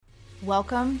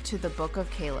Welcome to the Book of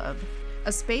Caleb,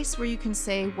 a space where you can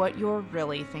say what you're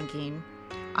really thinking.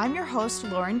 I'm your host,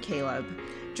 Lauren Caleb.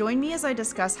 Join me as I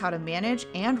discuss how to manage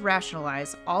and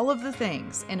rationalize all of the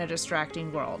things in a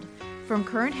distracting world. From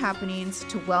current happenings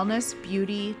to wellness,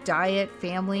 beauty, diet,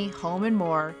 family, home, and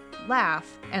more,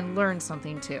 laugh and learn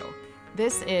something too.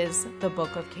 This is the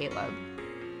Book of Caleb.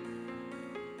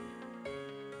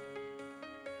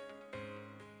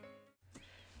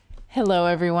 Hello,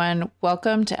 everyone.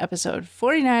 Welcome to episode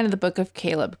 49 of the Book of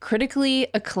Caleb, critically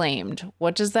acclaimed.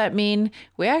 What does that mean?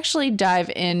 We actually dive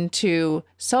into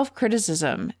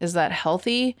self-criticism. Is that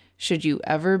healthy? Should you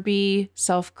ever be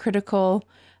self-critical?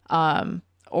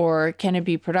 Or can it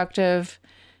be productive?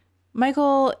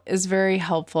 Michael is very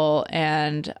helpful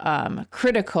and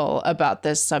critical about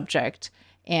this subject,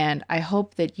 and I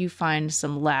hope that you find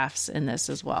some laughs in this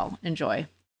as well. Enjoy.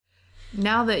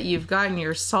 Now that you've gotten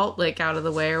your salt lick out of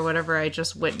the way or whatever I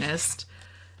just witnessed,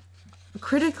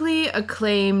 critically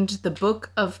acclaimed The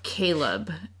Book of Caleb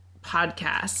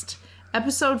podcast,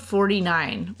 episode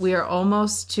 49. We are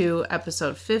almost to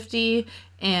episode 50,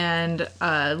 and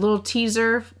a little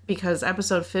teaser because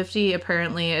episode 50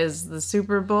 apparently is the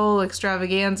Super Bowl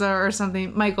extravaganza or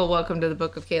something. Michael, welcome to The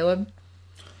Book of Caleb.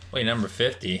 Wait, number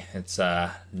 50. It's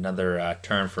another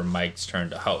turn for Mike's turn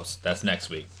to host. That's next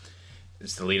week.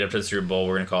 It's the lead up to the Super Bowl.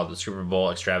 We're going to call it the Super Bowl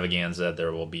extravaganza.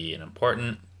 There will be an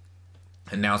important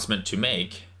announcement to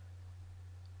make.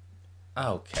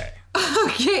 Okay.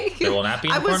 Okay. There will not be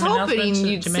an I was important hoping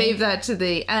announcement you'd to save make? that to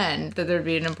the end, that there'd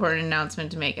be an important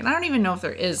announcement to make. And I don't even know if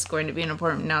there is going to be an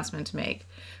important announcement to make.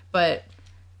 But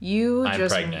I'm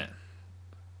pregnant.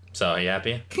 So, are you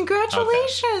happy?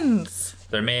 Congratulations. Okay.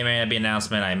 There may or may not be an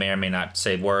announcement. I may or may not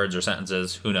say words or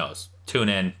sentences. Who knows? Tune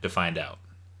in to find out.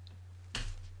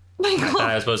 I thought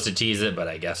I was supposed to tease it, but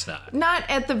I guess not. Not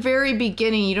at the very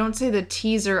beginning. You don't say the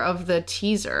teaser of the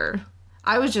teaser.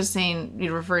 I was just saying,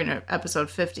 you're referring to episode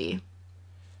 50.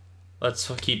 Let's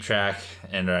keep track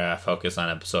and focus on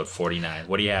episode 49.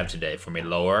 What do you have today for me,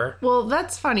 Lower? Well,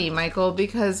 that's funny, Michael,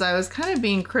 because I was kind of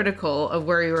being critical of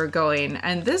where you were going,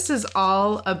 and this is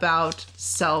all about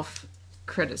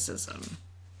self-criticism.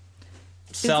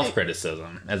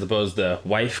 Self-criticism, as opposed to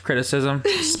wife criticism,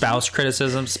 spouse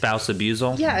criticism, spouse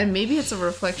abusal. Yeah, and maybe it's a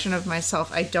reflection of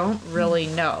myself. I don't really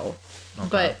know. Okay.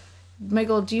 But,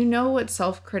 Michael, do you know what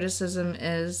self-criticism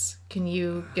is? Can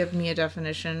you give me a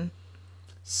definition?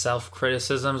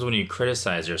 Self-criticism is when you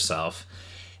criticize yourself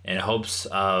in hopes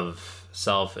of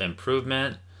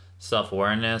self-improvement,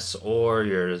 self-awareness, or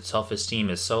your self-esteem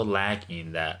is so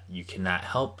lacking that you cannot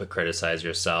help but criticize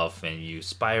yourself, and you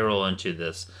spiral into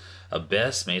this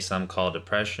abyss. May some call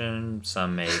depression,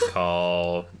 some may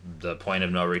call the point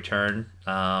of no return.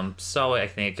 So I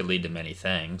think it could lead to many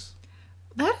things.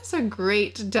 That is a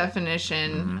great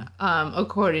definition,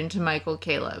 according to Michael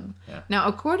Caleb. Yeah. Now,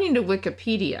 according to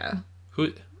Wikipedia,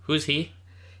 who's he?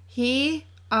 He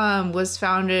was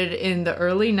founded in the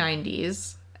early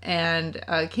 90s and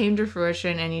came to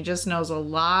fruition, and he just knows a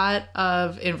lot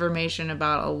of information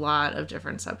about a lot of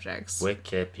different subjects.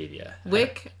 Wikipedia. You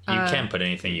can put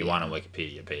anything you want on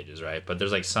Wikipedia pages, right? But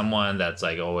there's like someone that's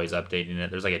like always updating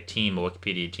it. There's like a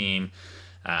Wikipedia team.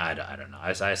 I don't know.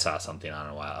 I saw something on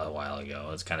a while ago.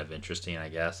 It's kind of interesting, I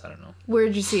guess. I don't know. Where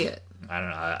did you see it? I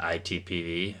don't know.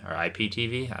 ITPV or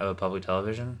IPTV. I have a public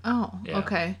television. Oh, yeah.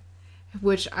 Okay.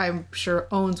 Which I'm sure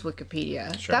owns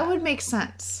Wikipedia. Sure. That would make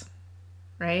sense.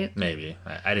 Right? Maybe.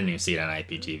 I didn't even see it on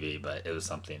IPTV, but it was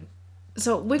something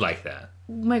like that.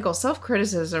 Michael,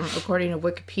 self-criticism, according to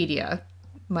Wikipedia,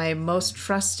 my most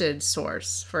trusted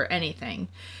source for anything,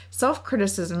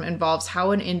 self-criticism involves how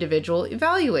an individual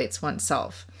evaluates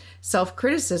oneself.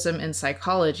 Self-criticism in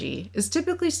psychology is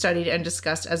typically studied and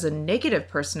discussed as a negative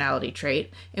personality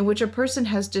trait in which a person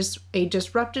has a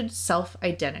disrupted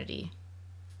self-identity.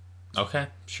 Okay,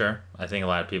 sure. I think a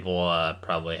lot of people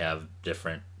probably have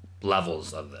different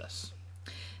levels of this.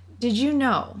 Did you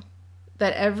know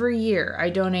that every year I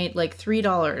donate like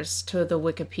 $3 to the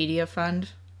Wikipedia fund?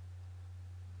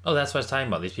 Oh, that's what I was talking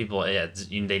about. These people,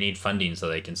 they need funding so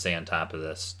they can stay on top of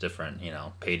this different,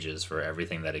 pages for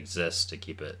everything that exists to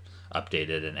keep it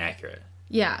updated and accurate.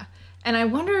 Yeah. And I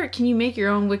wonder, can you make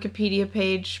your own Wikipedia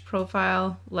page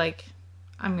profile? Like,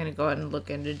 I'm going to go ahead and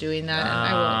look into doing that. And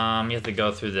I will. You have to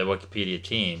go through the Wikipedia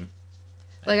team.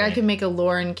 I can make a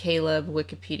Lauren Caleb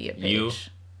Wikipedia page. You?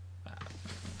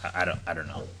 I don't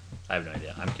know. I have no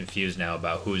idea. I'm confused now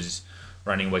about who's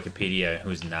running Wikipedia and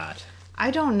who's not.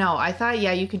 I don't know. I thought,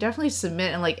 you could definitely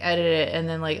submit and edit it, and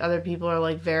then other people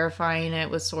are verifying it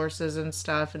with sources and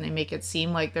stuff, and they make it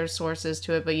seem like there's sources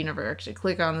to it, but you never actually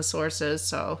click on the sources,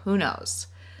 so who knows?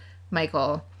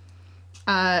 Michael,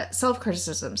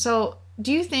 Self-criticism. So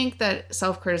do you think that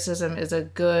self-criticism is a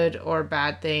good or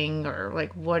bad thing, or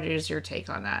like what is your take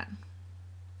on that?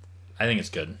 I think it's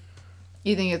good.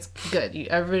 You think it's good?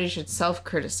 Everybody should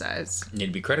self-criticize. You need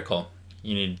to be critical.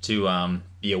 You need to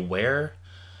be aware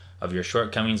of your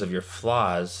shortcomings, of your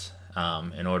flaws,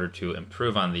 in order to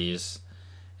improve on these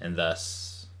and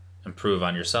thus improve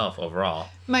on yourself overall.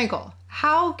 Michael,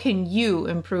 how can you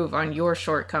improve on your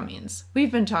shortcomings?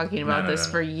 We've been talking about this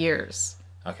for years.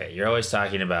 Okay, you're always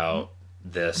talking about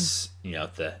this,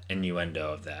 the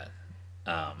innuendo of that.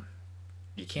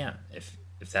 You can't. If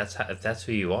that's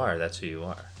who you are, that's who you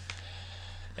are.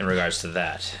 In regards to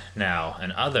that. Now,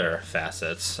 in other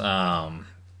facets,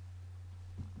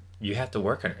 you have to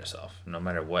work on yourself, no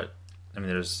matter what. I mean,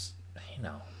 there's,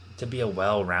 to be a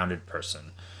well-rounded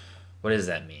person. What does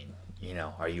that mean?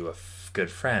 Are you a good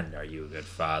friend? Are you a good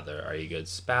father? Are you a good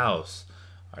spouse?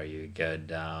 Are you a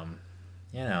good,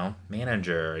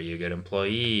 manager? Are you a good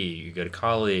employee? A good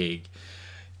colleague?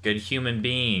 Good human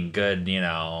being? Good,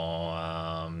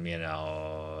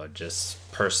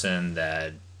 just person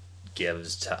that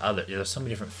gives to others. There's so many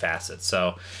different facets.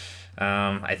 So,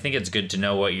 I think it's good to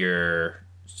know what your,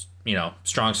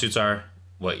 strong suits are,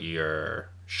 what your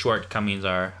shortcomings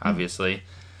are, obviously.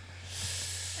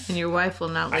 And your wife will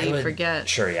not let you forget.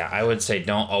 Sure, yeah. I would say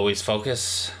don't always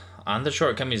focus on the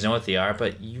shortcomings, know what they are,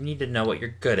 but you need to know what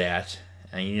you're good at,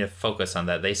 and you need to focus on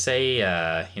that. They say,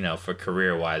 for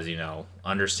career-wise,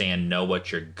 understand, know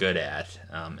what you're good at,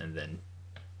 and then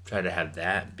try to have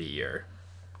that be your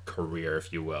career,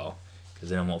 if you will, because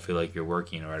then it won't feel like you're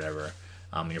working or whatever.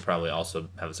 You'll probably also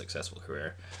have a successful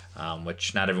career,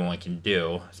 which not everyone can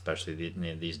do, especially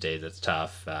these days. It's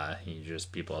tough. A lot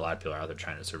of people are out there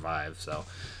trying to survive. So,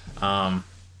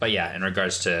 but yeah, in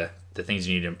regards to the things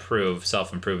you need to improve,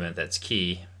 self-improvement, that's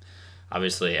key.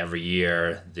 Obviously, every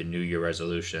year, the New Year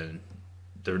resolution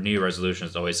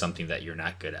is always something that you're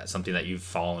not good at, something that you've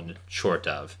fallen short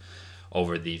of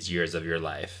over these years of your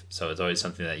life. So it's always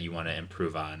something that you want to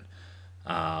improve on.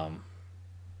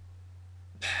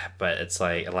 But it's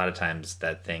like a lot of times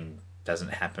that thing doesn't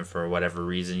happen for whatever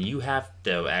reason. You have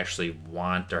to actually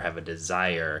want or have a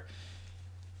desire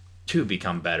to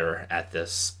become better at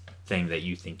this thing that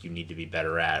you think you need to be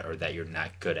better at or that you're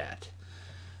not good at.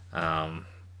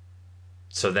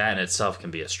 So that in itself can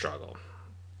be a struggle.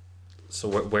 So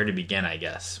where to begin, I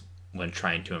guess, when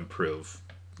trying to improve,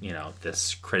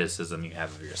 this criticism you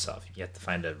have of yourself. You have to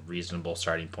find a reasonable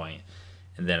starting point,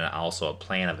 and then also a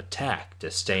plan of attack to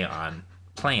stay on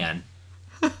plan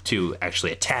to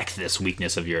actually attack this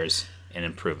weakness of yours and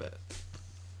improve it.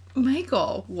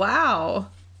 Michael, wow.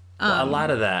 Well, a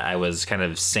lot of that I was kind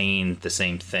of saying the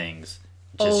same things,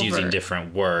 just using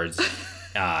different words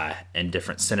and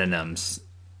different synonyms.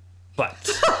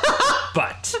 But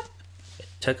it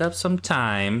took up some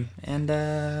time, and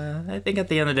I think at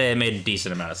the end of the day it made a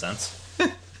decent amount of sense.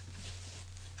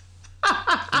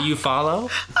 Do you follow?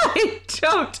 I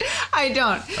don't. Okay.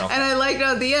 And I liked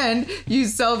how at the end you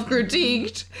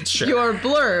self-critiqued your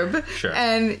blurb. Sure.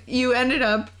 And you ended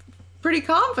up pretty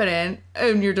confident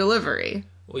in your delivery.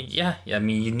 Well, yeah. I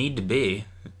mean, you need to be.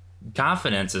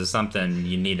 Confidence is something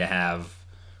you need to have,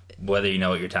 whether you know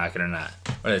what you're talking or not.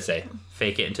 What did I say?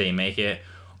 Fake it until you make it,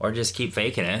 or just keep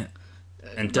faking it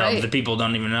until the people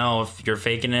don't even know if you're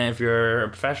faking it, if you're a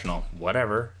professional.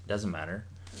 Whatever. Doesn't matter.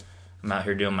 I'm out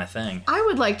here doing my thing. I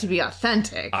would like to be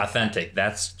authentic. Authentic,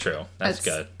 that's true. That's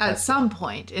good. At some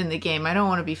point in the game. I don't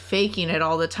want to be faking it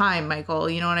all the time, Michael.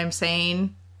 You know what I'm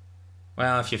saying?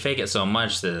 Well, if you fake it so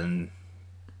much, then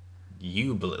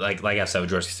you believe, like I said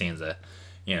with George Costanza,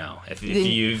 if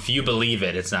you believe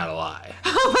it, it's not a lie.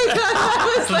 Oh my God,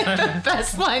 that was like the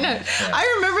best line.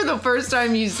 I remember the first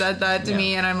time you said that to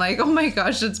me, and I'm like, oh my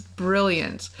gosh, it's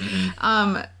brilliant.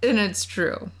 Mm-hmm. And it's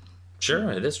true.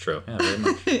 Sure, it is true. Yeah, very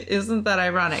much. Isn't that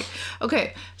ironic?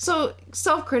 Okay, so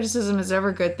self-criticism is ever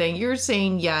a good thing. You're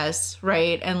saying yes,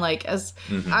 right? And like as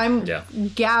I'm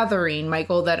gathering,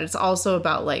 Michael, that it's also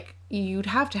about like you'd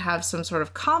have to have some sort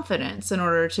of confidence in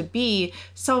order to be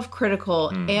self-critical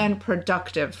and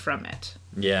productive from it.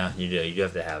 Yeah, you do. You do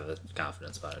have to have the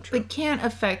confidence about it. True. It can't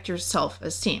affect your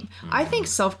self-esteem. I think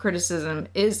self-criticism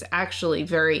is actually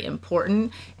very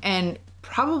important and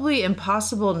probably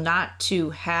impossible not to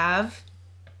have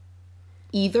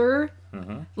either.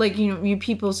 Like, you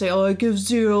people say, oh, I give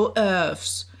 0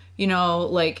 Fs.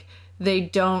 Like they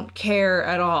don't care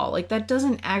at all. Like that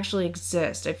doesn't actually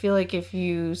exist. I feel like if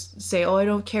you say, oh, I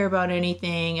don't care about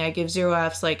anything, I give 0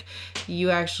 Fs, like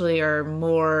you actually are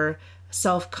more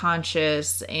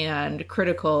self-conscious and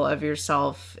critical of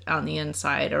yourself on the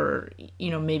inside, or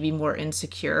maybe more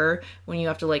insecure when you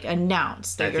have to like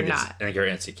announce that you're not. I think you're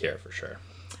insecure for sure.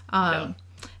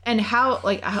 And how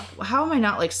am I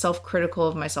not like self-critical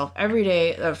of myself every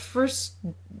day? The first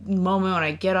moment when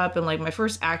I get up and like my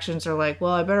first actions are like,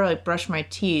 well, I better like brush my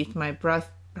teeth, my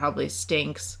breath probably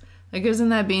stinks. Like, isn't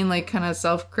that being like kind of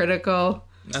self-critical?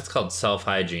 That's called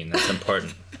self-hygiene. That's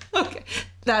important. Okay,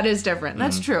 that is different.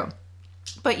 That's true.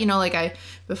 But like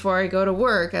before I go to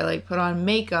work, I like put on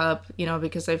makeup,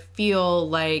 because I feel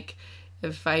like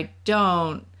if I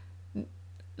don't,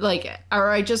 like,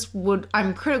 or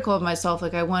I'm critical of myself.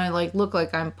 Like, I want to like look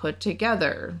like I'm put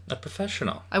together. A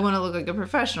professional. I want to look like a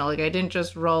professional. Like, I didn't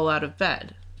just roll out of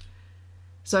bed.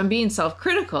 So I'm being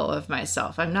self-critical of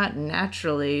myself. I'm not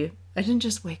naturally, I didn't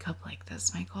just wake up like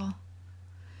this, Michael.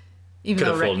 Could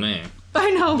have fooled me. I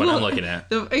know. What I'm looking at.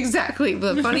 Exactly.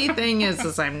 The funny thing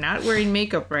is I'm not wearing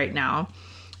makeup right now.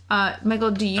 Michael,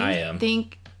 do you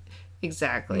think...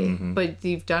 Exactly. Mm-hmm. But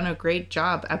you've done a great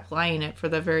job applying it for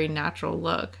the very natural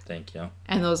look. Thank you.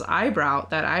 And that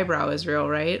eyebrow is real,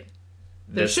 right?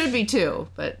 There should be two,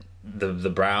 but... The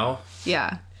brow?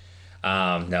 Yeah.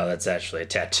 No, that's actually a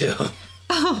tattoo.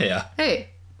 Oh. Yeah. Hey,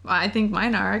 I think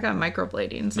mine are. I got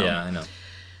microblading. So. Yeah, I know.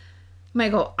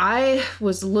 Michael, I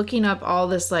was looking up all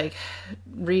this like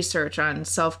research on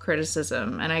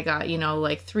self-criticism, and I got,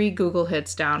 like 3 Google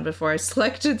hits down before I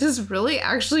selected this really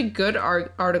actually good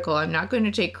article. I'm not going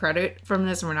to take credit from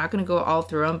this, and we're not going to go all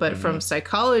through them, but from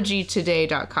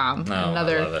psychologytoday.com,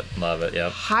 another love it,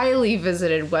 yep. highly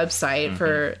visited website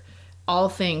for all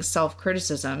things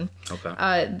self-criticism.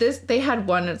 Okay. They had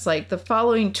one that's like the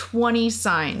following 20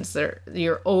 signs that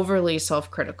you're overly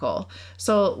self-critical.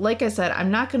 So like I said,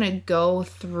 I'm not going to go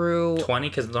through 20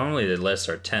 because normally the lists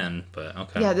are 10, but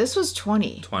okay. Yeah, this was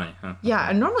 20. 20, huh? Yeah,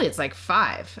 and normally it's like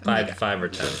 5. Five or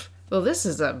 10. Well, this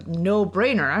is a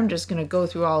no-brainer. I'm just going to go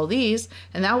through all these,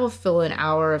 and that will fill an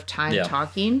hour of time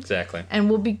talking. Exactly. And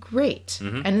will be great.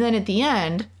 Mm-hmm. And then at the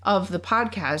end of the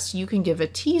podcast, you can give a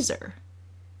teaser.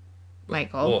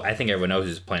 Michael. Well, I think everyone knows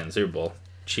who's playing the Super Bowl.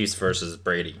 Chiefs versus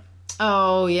Brady.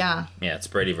 Oh, yeah. Yeah, it's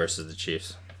Brady versus the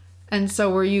Chiefs. And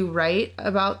so were you right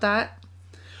about that?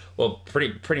 Well,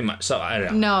 pretty much. So, I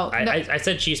don't know. No. I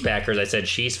said Chiefs-Packers. I said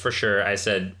Chiefs for sure. I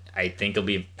said I think it'll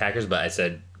be Packers, but I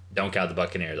said don't count the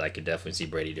Buccaneers. I could definitely see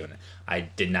Brady doing it. I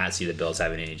did not see the Bills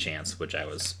having any chance, which I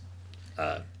was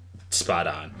spot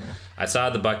on. I saw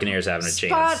the Buccaneers having a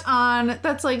chance. Spot on.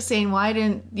 That's like saying, why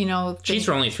didn't, Chiefs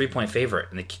were only a 3-point favorite,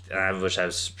 and which I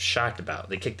was shocked about.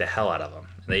 They kicked the hell out of them.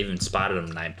 They even spotted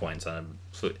them 9 points on them.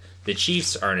 The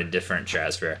Chiefs are in a different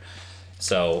stratosphere.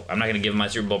 So I'm not going to give my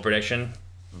Super Bowl prediction,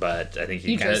 but I think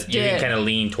you can kind of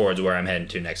lean towards where I'm heading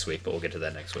to next week, but we'll get to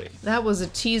that next week. That was a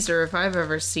teaser if I've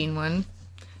ever seen one,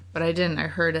 but I didn't. I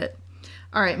heard it.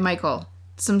 All right, Michael,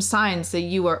 some signs that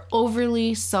you are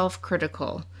overly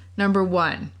self-critical. Number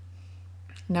 1,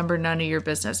 none of your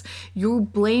business. You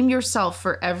blame yourself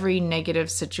for every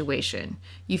negative situation.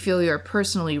 You feel you're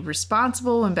personally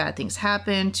responsible when bad things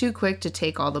happen, too quick to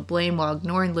take all the blame while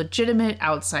ignoring legitimate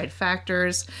outside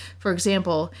factors. For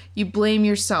example, you blame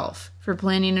yourself for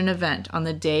planning an event on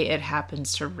the day it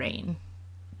happens to rain.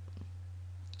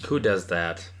 Who does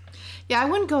that? Yeah, I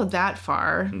wouldn't go that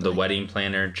far. The wedding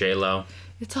planner, J-Lo.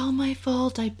 It's all my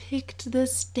fault. I picked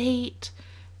this date.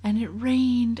 And it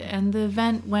rained, and the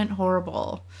event went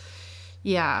horrible.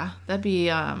 Yeah, that'd be,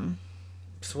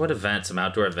 So what event? Some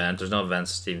outdoor event? There's no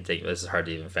events to even take. This is hard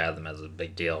to even fathom as a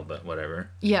big deal, but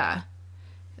whatever. Yeah.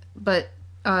 But,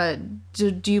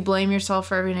 do you blame yourself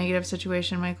for every negative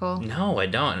situation, Michael? No, I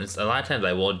don't. It's a lot of times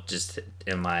I will just,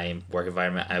 in my work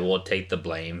environment, I will take the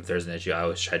blame. If there's an issue, I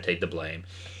always try to take the blame.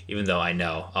 Even though I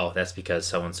know, that's because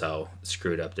so-and-so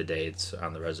screwed up the dates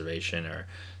on the reservation, or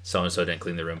so-and-so didn't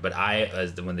clean the room. But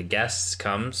when the guest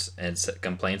comes and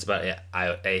complains about it,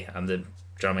 I'm the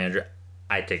general manager.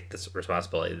 I take this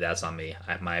responsibility. That's on me.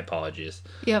 My apologies.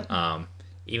 Yep.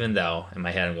 Even though in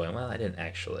my head I'm going, well, I didn't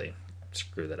actually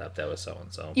screw that up. That was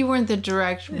so-and-so. You weren't the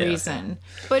direct reason.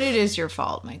 But it is your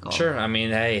fault, Michael. Sure. I mean,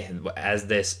 hey, as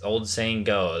this old saying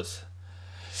goes,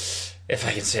 if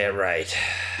I can say it right.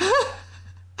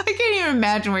 I can't even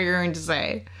imagine what you're going to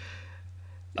say.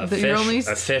 A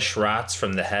fish rots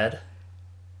from the head,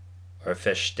 or a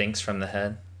fish stinks from the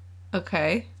head.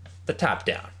 Okay. The top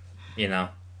down,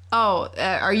 Oh,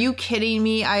 are you kidding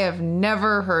me? I have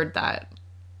never heard that.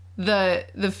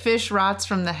 The fish rots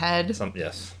from the head?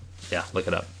 Yes. Yeah, look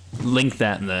it up. Link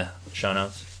that in the show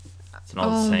notes. It's an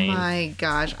old saying. Oh my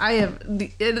gosh. I've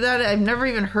never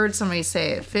even heard somebody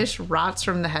say it. Fish rots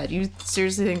from the head. You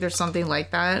seriously think there's something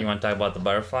like that? You want to talk about the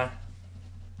butterfly?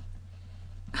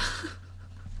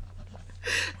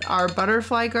 Our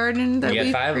butterfly garden that We got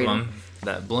we 5 created. of them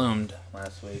that bloomed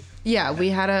last week. Yeah, we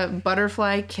had a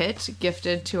butterfly kit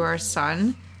gifted to our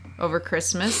son over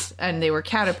Christmas, and they were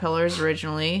caterpillars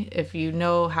originally. If you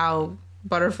know how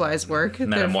butterflies work, they're first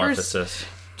Metamorphosis.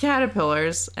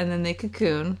 caterpillars, and then they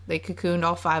cocoon. They cocooned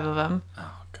all 5 of them,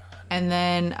 Oh, God. and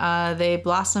then they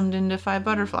blossomed into 5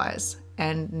 butterflies.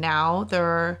 And now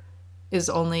there is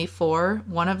only 4.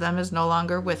 One of them is no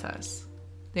longer with us.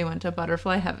 They went to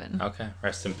butterfly heaven. Okay,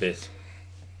 rest in peace.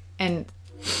 And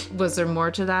was there more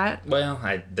to that? Well,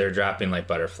 they're dropping like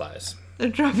butterflies. They're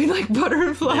dropping like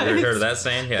butterflies. You ever heard of that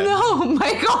saying? Yeah. No,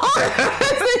 Michael.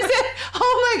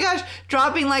 Oh my gosh,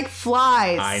 dropping like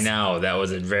flies. I know. That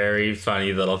was a very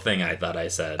funny little thing I thought I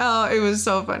said. Oh, it was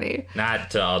so funny.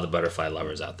 Not to all the butterfly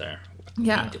lovers out there.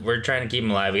 Yeah. We're trying to keep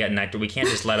them alive. We got nectar. We can't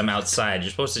just let them outside.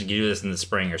 You're supposed to do this in the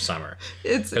spring or summer.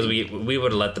 Because we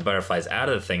would have let the butterflies out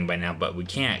of the thing by now, but we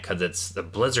can't because it's the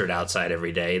blizzard outside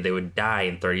every day. They would die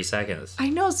in 30 seconds. I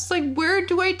know. It's like, where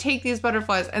do I take these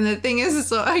butterflies? And the thing is,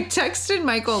 so I texted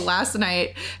Michael last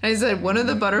night and I said, one of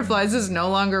the butterflies is no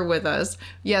longer with us.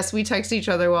 Yes, we text each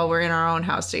other while we're in our own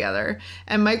house together.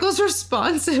 And Michael's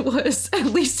response was, at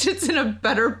least it's in a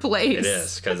better place. It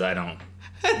is, because I don't...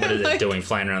 What is it doing,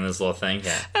 flying around this little thing?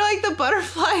 Yeah. And like the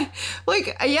butterfly,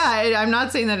 like, yeah, I'm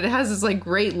not saying that it has this like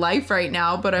great life right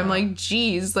now, but I'm like,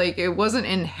 geez, like it wasn't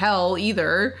in hell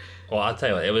either. Well, I'll tell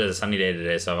you what, it was a sunny day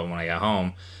today, so when I got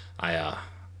home, I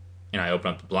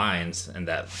opened up the blinds, and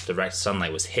that direct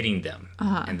sunlight was hitting them,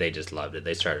 and they just loved it.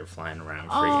 They started flying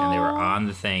around free, and they were on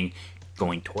the thing,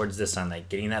 going towards the sunlight,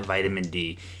 getting that vitamin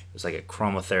D. It was like a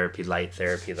chromotherapy, light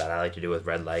therapy that I like to do with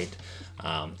red light.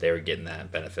 They were getting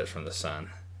that benefit from the sun.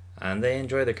 And they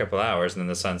enjoy their couple hours, and then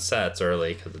the sun sets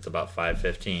early because it's about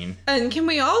 5:15. And can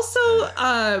we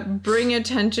also bring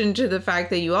attention to the fact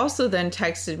that you also then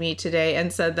texted me today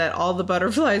and said that all the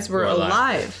butterflies were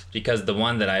alive? Because the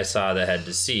one that I saw that had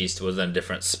deceased was in a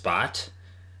different spot.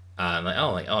 I'm like,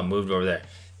 oh, it moved over there.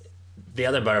 The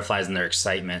other butterflies, in their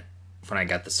excitement, when I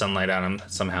got the sunlight on them,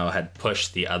 somehow had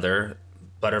pushed the other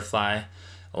butterfly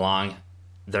along.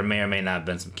 There may or may not have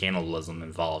been some cannibalism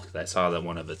involved, because I saw that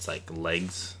one of its like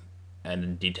legs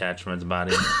had detached from its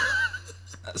body.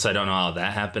 So I don't know how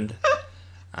that happened.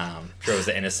 Sure, it was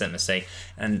an innocent mistake.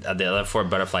 And the other 4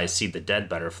 butterflies see the dead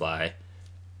butterfly.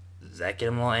 Does that get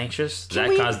them a little anxious? Does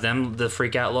that cause them to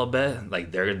freak out a little bit?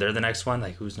 Like they're the next one.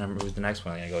 Like who's the next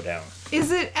one gonna go down?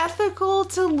 Is it ethical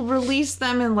to release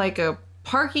them in like a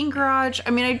parking garage?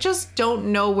 I mean, I just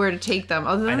don't know where to take them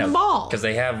other than the mall. Because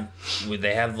they have the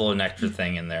little nectar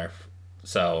thing in there,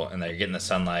 so, and they're getting the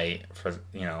sunlight for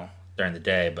during the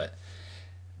day, but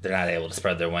they're not able to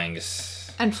spread their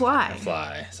wings and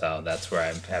fly. So that's where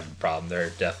I have a problem. They're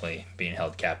definitely being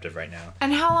held captive right now.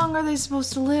 And how long are they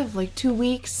supposed to live? Like 2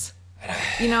 weeks?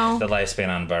 The lifespan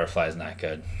on a butterfly is not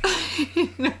good.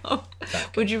 No.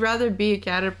 Would you rather be a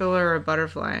caterpillar or a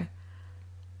butterfly?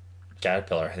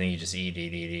 Caterpillar. I think you just eat.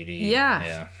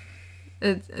 Yeah.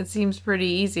 It seems pretty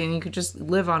easy, and you could just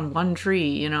live on one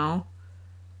tree,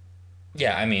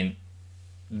 Yeah, I mean,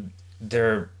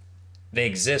 they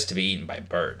exist to be eaten by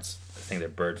birds. I think they're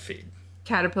bird feed.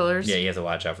 Caterpillars? Yeah, you have to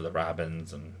watch out for the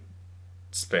robins and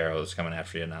sparrows coming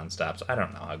after you nonstop. So I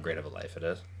don't know how great of a life it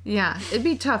is. Yeah, it'd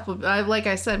be tough. Like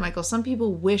I said, Michael, some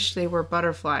people wish they were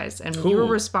butterflies, and your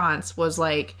response was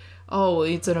like, oh,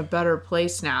 it's in a better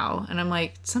place now. And I'm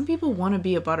like, some people want to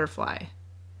be a butterfly.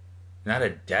 Not a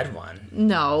dead one.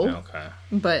 No. Okay.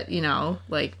 But,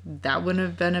 like, that wouldn't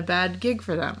have been a bad gig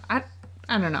for them. I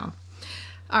don't know.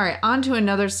 All right, on to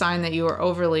another sign that you are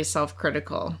overly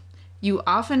self-critical. You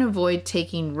often avoid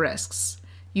taking risks.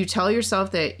 You tell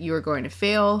yourself that you are going to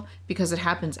fail because it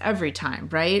happens every time,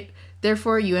 right?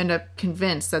 Therefore, you end up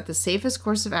convinced that the safest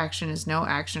course of action is no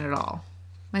action at all.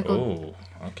 Michael?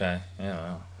 Oh, okay. Yeah,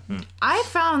 well. I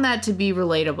found that to be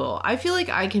relatable. I feel like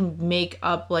I can make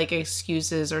up like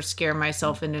excuses or scare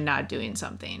myself into not doing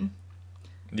something.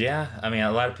 Yeah, I mean,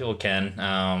 a lot of people can.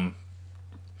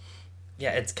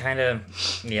 It's kind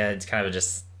of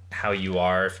just how you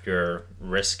are. If you're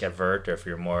risk avert, or if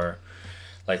you're more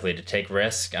likely to take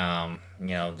risk,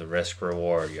 the risk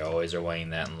reward. You always are weighing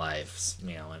that in life.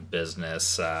 In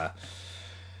business.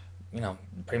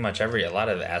 Pretty much a lot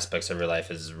of aspects of your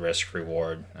life is risk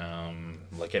reward.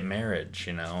 Look at marriage,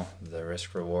 the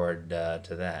risk reward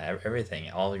to that.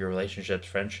 Everything, all your relationships,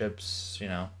 friendships,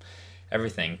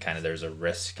 everything kind of, there's a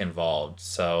risk involved.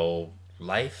 So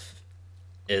life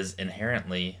is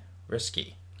inherently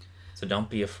risky. So don't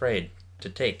be afraid to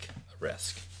take a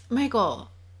risk. Michael,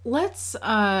 let's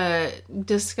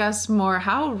discuss more.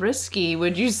 How risky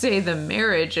would you say the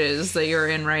marriage is that you're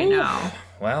in right now?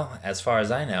 Well, as far as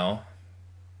I know,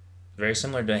 very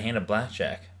similar to a hand of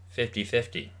blackjack.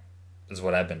 50-50 is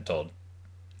what I've been told.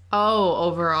 Oh,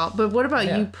 overall. But what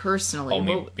about you personally?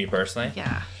 Oh, me personally?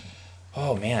 Yeah.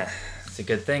 Oh, man. It's a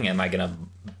good thing. Am I going to...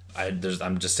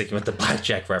 I'm just sticking with the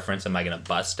blackjack reference. Am I going to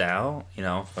bust out? You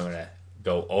know, if I'm going to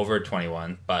go over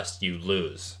 21, bust, you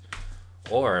lose.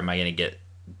 Or am I going to get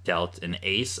dealt an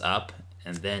ace up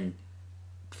and then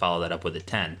follow that up with a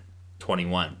 10,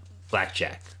 21,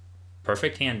 blackjack.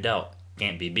 Perfect hand dealt.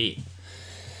 Can't be beat.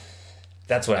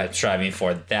 That's what I'm striving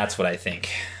for. That's what I think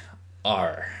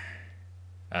our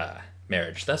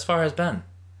marriage thus far has been.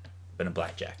 Been a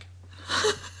blackjack.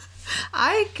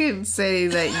 I could say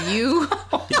that you...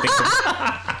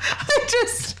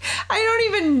 I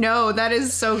don't even know. That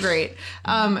is so great.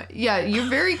 Yeah, you're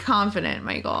very confident,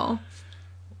 Michael.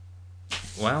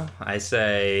 Well, I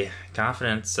say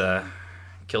confidence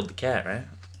killed the cat, right?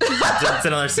 That's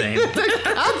another saying. The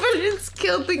confidence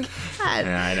killed the cat.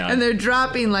 Yeah, I know. And they're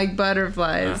dropping like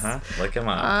butterflies. Look them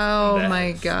up. Oh,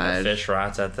 my God. The fish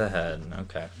rots at the head.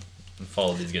 Okay.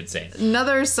 Follow these good sayings.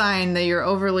 Another sign that you're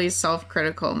overly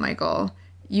self-critical, Michael.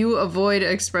 You avoid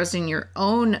expressing your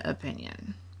own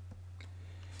opinion.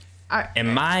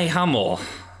 In my humble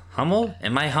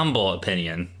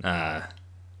opinion,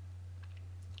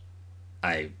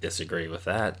 I disagree with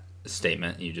that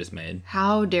statement you just made.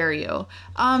 How dare you?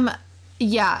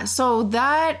 Yeah, so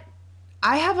that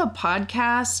I have a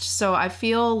podcast, so I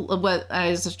feel what I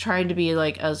was trying to be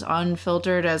like as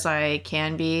unfiltered as I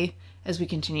can be as we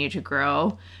continue to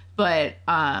grow, but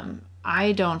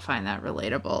I don't find that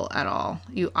relatable at all.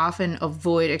 You often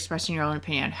avoid expressing your own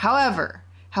opinion. However,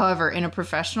 in a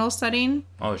professional setting,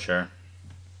 oh sure,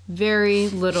 very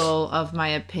little of my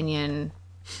opinion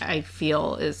I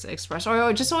feel is expressed, or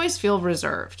I just always feel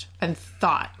reserved and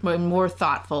more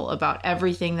thoughtful about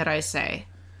everything that I say,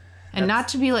 and not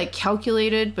to be like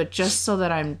calculated, but just so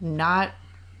that I'm not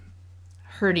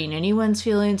hurting anyone's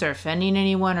feelings or offending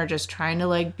anyone or just trying to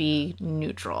like be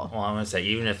neutral. Well, I'm gonna say,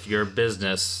 even if your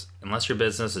business, unless your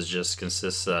business is just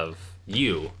consists of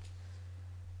you,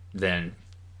 then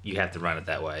you have to run it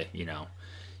that way. You know,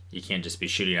 you can't just be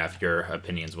shooting off your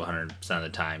opinions 100% of the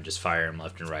time, just fire them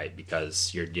left and right,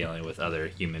 because you're dealing with other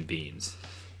human beings.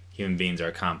 Human beings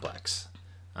are complex.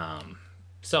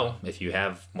 So if you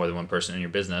have more than one person in your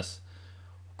business,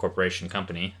 corporation,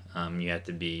 company, you have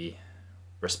to be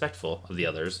respectful of the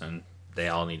others, and they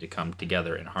all need to come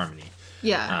together in harmony.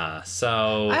 Yeah.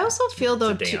 So I also feel though,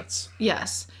 it's a dance.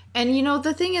 Yes. And you know,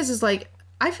 the thing is like,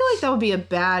 I feel like that would be a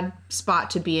bad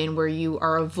spot to be in where you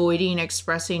are avoiding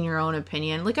expressing your own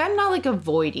opinion. Like, I'm not like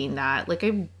avoiding that. Like,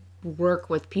 I work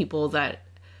with people that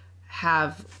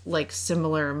have like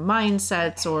similar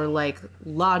mindsets or like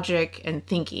logic and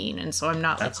thinking. And so I'm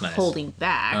not like holding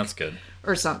back. That's good.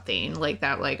 Or something like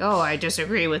that. Like, oh, I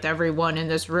disagree with everyone in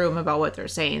this room about what they're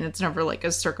saying. It's never like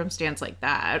a circumstance like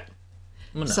that.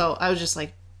 Well, no. So I was just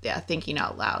like, yeah, thinking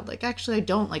out loud. Like, actually, I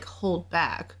don't like hold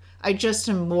back. I just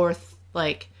am more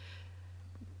like,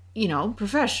 you know,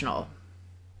 professional.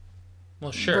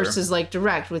 Well, sure. Versus like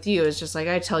direct with you. It's just like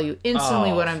I tell you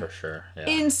instantly what I'm for sure. Yeah.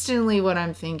 Instantly what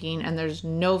I'm thinking, and there's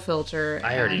no filter.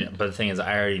 But the thing is,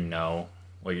 I already know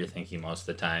what you're thinking most of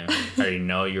the time. I already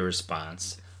know your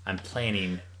response. I'm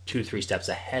planning 2-3 steps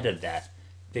ahead of that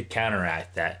to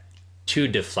counteract that, to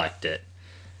deflect it,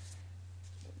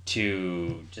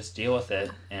 to just deal with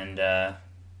it and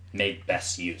make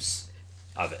best use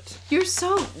of it.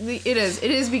 It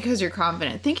is because you're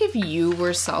confident. Think if you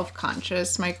were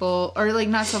self-conscious, Michael, or like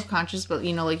not self-conscious, but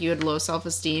you know, like you had low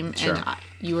self-esteem, sure, and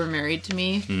you were married to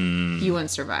me, you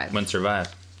wouldn't survive.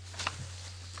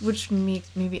 Which makes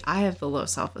maybe I have the low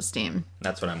self-esteem.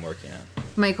 That's what I'm working on.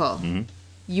 Michael,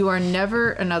 you are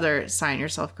never, another sign you're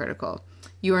self-critical.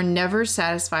 You are never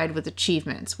satisfied with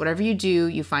achievements. Whatever you do,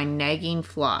 you find nagging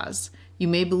flaws. You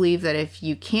may believe that if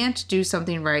you can't do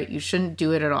something right, you shouldn't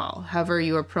do it at all. However,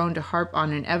 you are prone to harp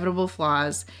on inevitable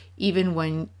flaws, even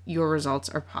when your results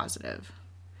are positive.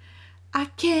 I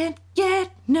can't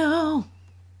get no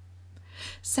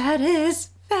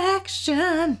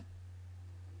satisfaction.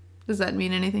 Does that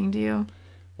mean anything to you?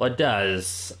 Well, it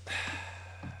does.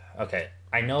 Okay,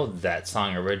 I know that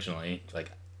song originally.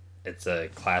 Like, it's a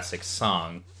classic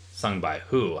song sung by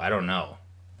who? I don't know.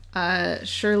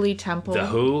 Shirley Temple. The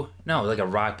Who? No, like a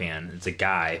rock band. It's a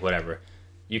guy, whatever.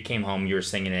 You came home, you were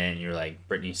singing it, and you're like,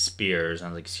 Britney Spears. And I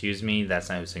was like, excuse me? That's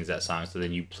not who sings that song. So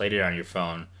then you played it on your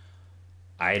phone.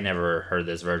 I never heard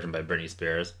this version by Britney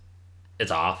Spears. It's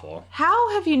awful.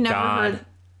 How have you never heard?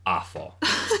 Awful.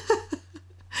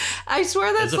 I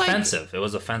swear that's like... offensive. It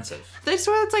was offensive. I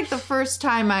swear that's like the first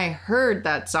time I heard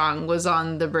that song was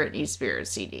on the Britney Spears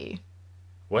CD.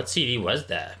 What CD was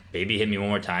that? Baby Hit Me One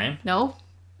More Time? No.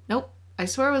 Nope. I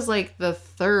swear it was like the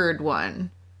third one.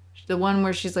 The one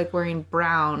where she's like wearing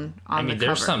brown on the cover.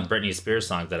 There's some Britney Spears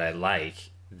songs that I like.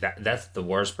 That's the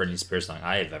worst Britney Spears song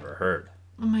I have ever heard.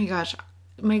 Oh my gosh.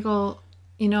 Michael,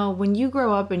 when you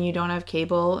grow up and you don't have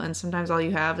cable and sometimes all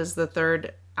you have is the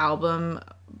third album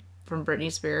from Britney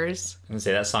Spears. I'm gonna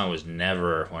say that song was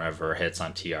never one of her hits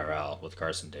on TRL with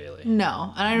Carson Daly.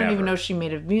 No. And I don't even know if she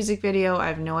made a music video. I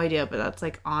have no idea, but that's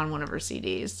like on one of her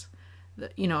CDs.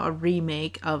 A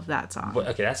remake of that song.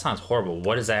 Okay, that sounds horrible.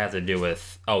 What does that have to do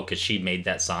with... Oh, because she made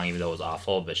that song even though it was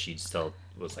awful, but she still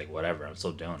was like, whatever, I'm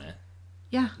still doing it.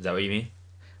 Yeah. Is that what you mean?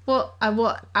 Well,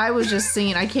 I was just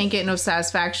singing, I can't get no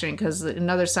satisfaction, because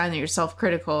another sign that you're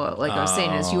self-critical, like I was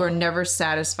saying, is you are never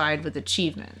satisfied with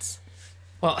achievements.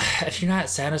 Well, if you're not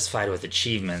satisfied with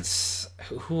achievements,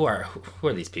 who are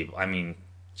these people? I mean,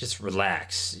 just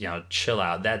relax, chill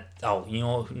out. You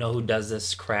know who does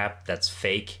this crap that's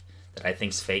fake? That I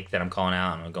think's fake, that I'm calling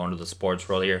out. I'm going to the sports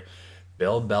world here.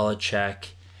 Bill Belichick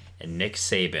and Nick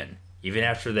Saban. Even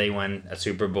after they win a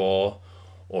Super Bowl,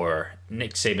 or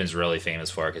Nick Saban's really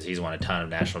famous for it because he's won a ton of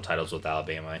national titles with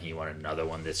Alabama. He won another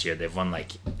one this year. They've won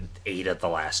like 8 of the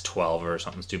last 12 or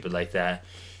something stupid like that.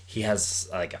 He has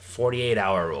like a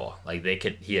 48-hour rule. Like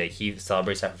he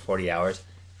celebrates after 40 hours,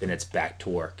 then it's back to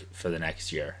work for the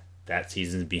next year. That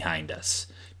season's behind us.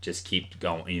 Just keep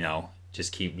going,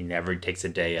 he never takes a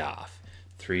day off.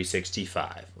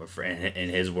 365. In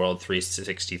his world,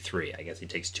 363. I guess he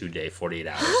takes 2 days, 48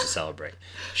 hours to celebrate.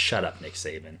 Shut up, Nick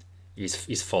Saban.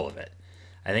 He's full of it.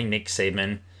 I think Nick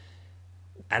Saban,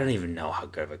 I don't even know how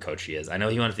good of a coach he is. I know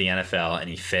he went to the NFL and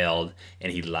he failed,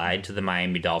 and he lied to the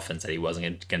Miami Dolphins that he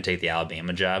wasn't going to take the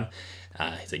Alabama job.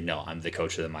 He's like, no, I'm the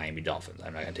coach of the Miami Dolphins.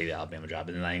 I'm not going to take the Alabama job.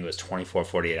 And then I think it was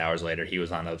 48 hours later, he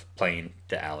was on a plane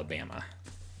to Alabama,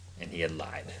 and he had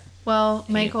lied. Well,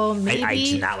 Michael, maybe... I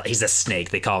do not like... He's a snake.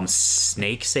 They call him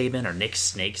Snake Saban or Nick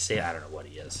Snake Saban. I don't know what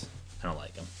he is. I don't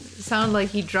like him. Sound like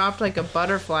he dropped like a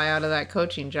butterfly out of that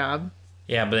coaching job.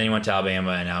 Yeah, but then he went to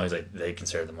Alabama, and now he's like, they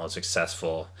consider the most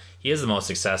successful. He is the most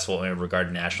successful in regard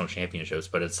to national championships,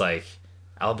 but it's like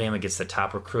Alabama gets the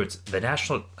top recruits. The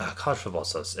national college football,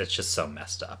 it's just so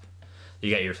messed up. You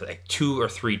got your like 2 or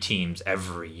 3 teams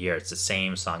every year. It's the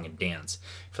same song and dance.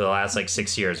 For the last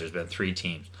 6 years, there's been 3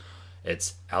 teams.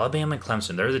 It's Alabama and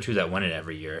Clemson. They're the 2 that win it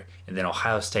every year. And then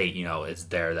Ohio State, is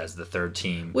there. That's the 3rd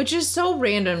team. Which is so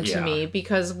random to me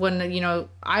because when,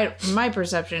 my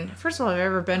perception, first of all, have I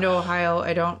ever been to Ohio?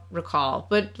 I don't recall.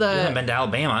 But You haven't been to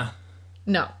Alabama?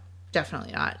 No,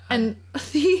 definitely not. And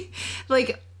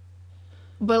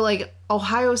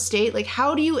Ohio State,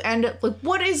 how do you end up,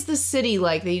 what is the city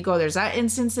like that you go there? Is that in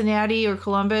Cincinnati or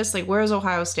Columbus? Where is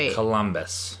Ohio State?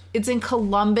 Columbus. It's in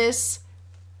Columbus?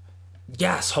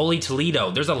 Yes, Holy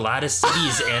Toledo. There's a lot of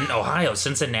cities in Ohio.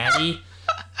 Cincinnati,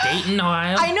 Dayton,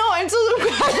 Ohio. I know. I'm so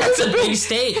surprised. It's a big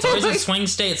state. It's always a swing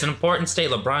state. It's an important state.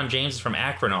 LeBron James is from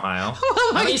Akron, Ohio.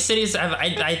 How many cities?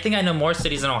 I think I know more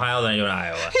cities in Ohio than I do in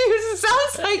Iowa. It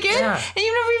sounds like it. Yeah. And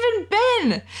you've never even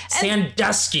been.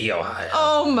 Sandusky, Ohio.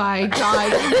 Oh my God,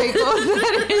 Michael.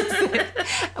 That is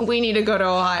it. We need to go to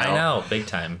Ohio. I know, big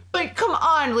time. But come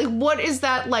on, what is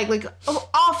that like?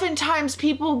 Oftentimes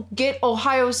people get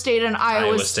Ohio State and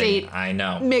Iowa State I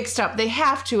know. mixed up. They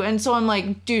have to. And so I'm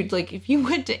like, dude, if you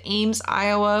went to Ames,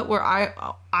 Iowa, where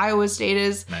Iowa State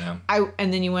is, I know.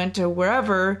 And then you went to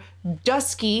wherever,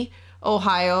 Dusky,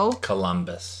 Ohio.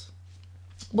 Columbus.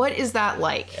 What is that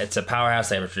like? It's a powerhouse.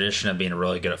 They have a tradition of being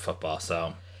really good at football,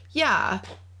 so. Yeah.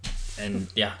 And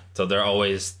yeah, so they're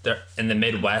in the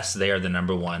Midwest. They are the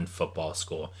number 1 football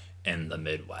school in the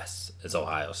Midwest. Is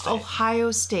Ohio State.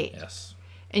 Ohio State. Yes.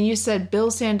 And you said Bill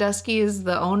Sandusky is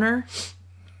the owner?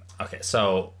 Okay,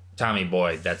 so Tommy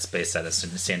Boy, that's based out of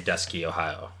Sandusky,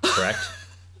 Ohio, correct?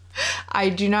 I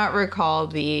do not recall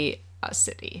the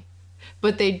city,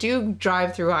 but they do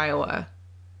drive through Iowa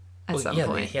at some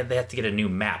point. They have to get a new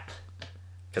map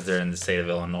because they're in the state of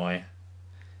Illinois.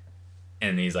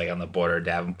 And he's on the border of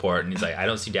Davenport, and he's like, I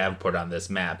don't see Davenport on this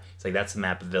map. It's like, that's the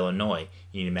map of Illinois.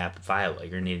 You need a map of Iowa. You're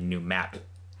going to need a new map.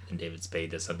 And David Spade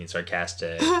does something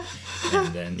sarcastic, and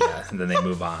then they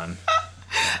move on.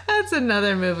 That's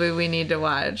another movie we need to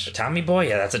watch. Tommy Boy,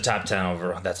 that's a top 10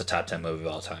 overall. That's a top 10 movie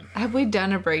of all time. Have we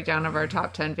done a breakdown of our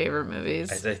top 10 favorite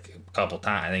movies? I think a couple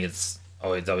times. I think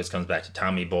it always comes back to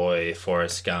Tommy Boy,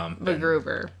 Forrest Gump,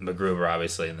 MacGruber,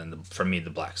 obviously, and then for me,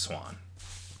 The Black Swan.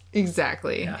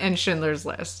 Exactly. Yeah. And Schindler's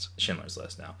List.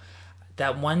 Now.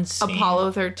 That one scene...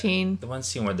 Apollo 13. The one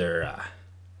scene where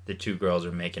the 2 girls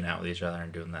are making out with each other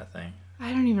and doing that thing.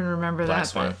 I don't even remember Black that.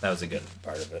 Swan. That was a good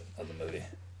part of the movie.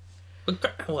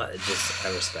 But I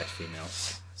respect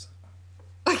females. So.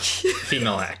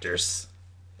 Female actors.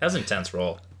 That was an intense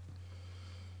role.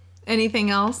 Anything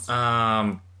else?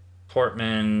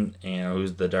 Portman and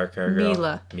who's the dark hair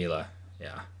girl? Mila.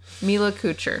 Yeah. Mila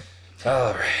Kuchar.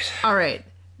 All right.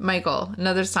 Michael,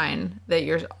 another sign that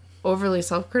you're overly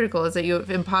self-critical is that you have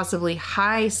impossibly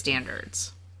high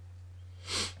standards.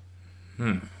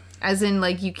 As in,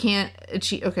 like, you can't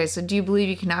achieve... Okay, so do you believe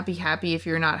you cannot be happy if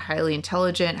you're not highly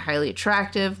intelligent, highly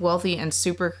attractive, wealthy, and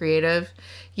super creative?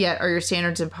 Yet are your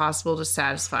standards impossible to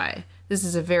satisfy? This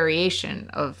is a variation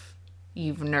of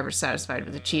you've never satisfied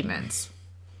with achievements.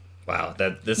 Wow,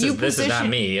 this is not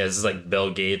me. It's like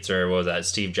Bill Gates or what was that,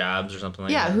 Steve Jobs or something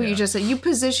like that. Yeah, who you just said. You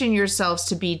position yourselves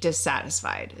to be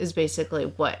dissatisfied is basically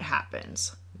what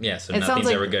happens. Yeah, so nothing's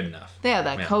ever good enough. Yeah,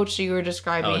 that coach you were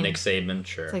describing. Oh, Nick Saban,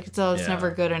 sure. It's like, it's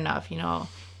never good enough, you know.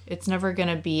 It's never going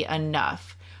to be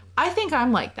enough. I think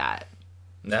I'm like that.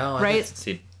 No,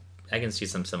 right? I can see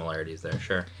some similarities there,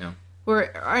 sure. Yeah.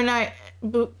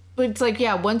 But it's like,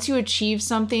 yeah, once you achieve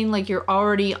something, like you're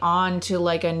already on to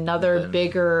like another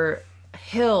bigger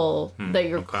hill that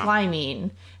you're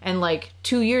climbing. And like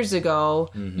 2 years ago,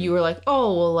 you were like,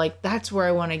 oh, well, like that's where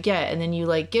I want to get. And then you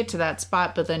like get to that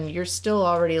spot, but then you're still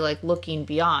already like looking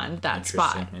beyond that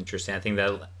spot. Interesting. I think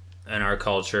that in our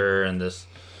culture and this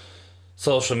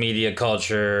social media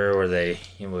culture where they,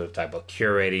 we talk about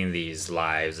curating these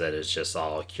lives that is just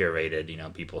all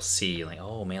curated, people see like,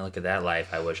 oh man, look at that life.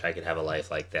 I wish I could have a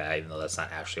life like that, even though that's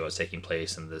not actually what's taking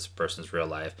place in this person's real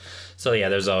life. So yeah,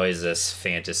 there's always this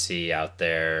fantasy out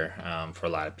there for a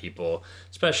lot of people,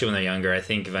 especially when they're younger. I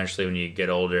think eventually when you get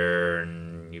older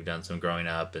and you've done some growing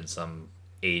up and some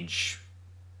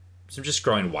just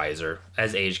growing wiser,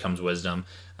 as age comes wisdom,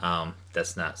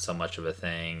 that's not so much of a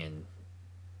thing, and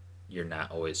you're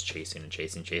not always chasing.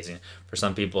 For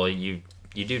some people, you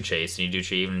do chase and you do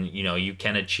achieve, and you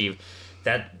can achieve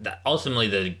that ultimately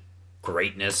the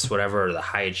greatness, whatever, or the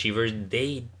high achievers,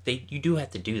 you do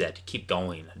have to do that to keep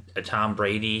going. A Tom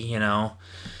Brady, a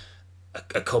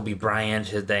Kobe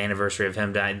Bryant, the anniversary of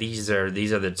him dying. These are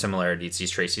the similarities,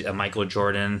 these traits. A Michael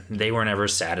Jordan, they were never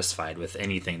satisfied with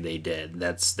anything they did.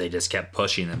 They just kept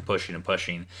pushing and pushing and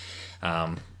pushing.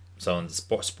 So in the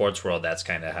sports world, that's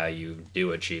kind of how you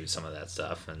do achieve some of that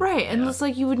stuff. And, right, and it's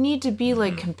like you would need to be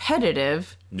like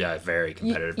competitive. Yeah, very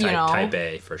competitive. Type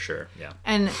A for sure. Yeah,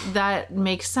 and that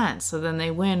makes sense. So then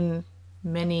they win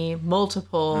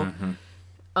multiple,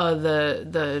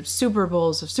 the Super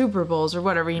Bowls of Super Bowls or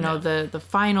whatever. The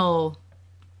final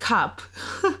cup.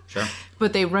 Sure.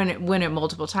 But they win it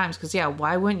multiple times because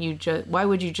why would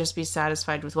you just be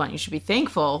satisfied with one? You should be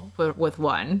thankful with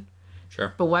one.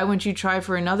 Sure. But why wouldn't you try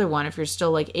for another one if you're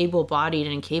still like able-bodied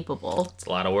and capable? It's a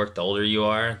lot of work the older you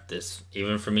are.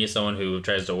 Even for me, someone who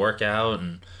tries to work out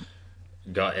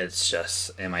it's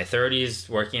just in my 30s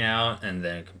working out, and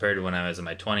then compared to when I was in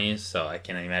my 20s, so I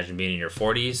can't imagine being in your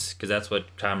 40s, because that's what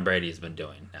Tom Brady's been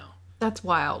doing now. That's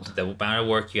wild. The amount of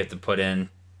work you have to put in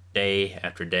day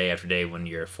after day after day when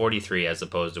you're 43 as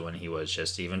opposed to when he was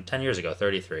just even 10 years ago,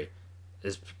 33,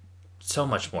 is so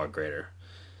much more greater.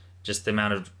 Just the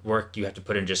amount of work you have to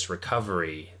put in, just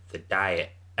recovery, the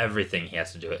diet, everything he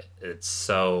has to do. It's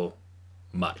so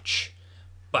much.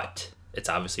 But it's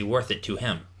obviously worth it to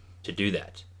him to do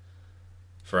that.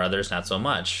 For others, not so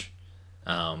much.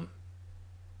 And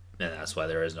that's why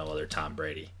there is no other Tom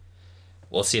Brady.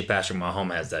 We'll see if Patrick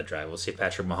Mahomes has that drive. We'll see if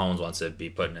Patrick Mahomes wants to be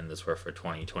putting in this work for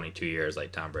 20, 22 years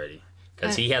like Tom Brady.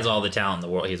 Because he has all the talent in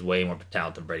the world. He's way more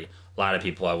talent than Brady. A lot of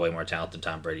people have way more talent than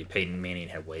Tom Brady. Peyton Manning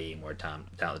had way more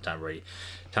talent than Tom Brady.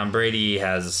 Tom Brady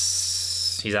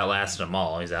he's outlasted them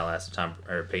all. He's outlasted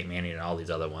Peyton Manning and all these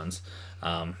other ones.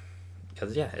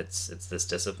 Because it's this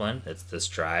discipline, it's this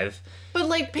drive. But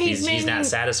like Peyton Manning, he's not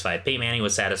satisfied. Peyton Manning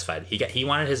was satisfied. He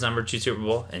wanted his number 2 Super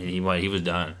Bowl, and he was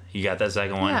done. He got that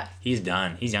second one. Yeah. He's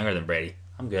done. He's younger than Brady.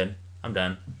 I'm good. I'm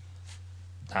done.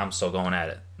 Tom's still going at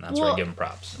it. That's where I give him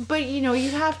props. But, you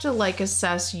have to, like,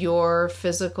 assess your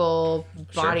physical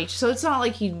body. Sure. So it's not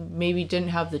like he maybe didn't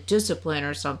have the discipline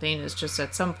or something. It's just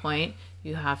at some point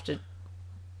you have to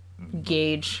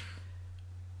gauge.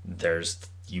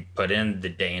 You put in the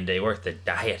day-and-day work, the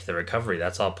diet, the recovery.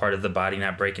 That's all part of the body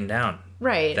not breaking down.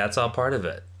 Right. That's all part of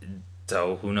it.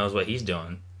 So who knows what he's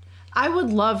doing. I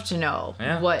would love to know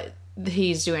what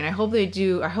he's doing. I hope they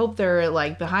do. I hope they're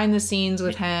like behind the scenes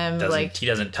with him. He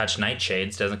doesn't touch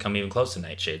nightshades. Doesn't come even close to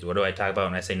nightshades. What do I talk about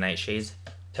when I say nightshades?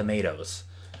 Tomatoes.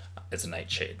 It's a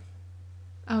nightshade.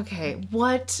 Okay,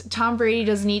 what? Tom Brady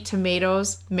doesn't eat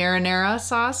tomatoes? Marinara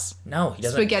sauce? No, he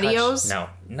doesn't. SpaghettiOs?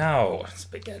 No,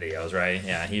 SpaghettiOs, right?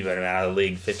 Yeah, he'd been out of the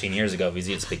league 15 years ago if he's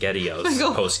eating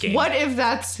SpaghettiOs post game. What if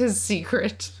that's his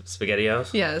secret?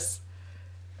 SpaghettiOs? Yes.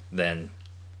 Then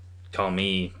call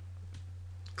me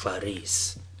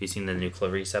Clarice. Have you seen the new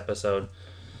Clarice episode?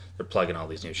 they're plugging all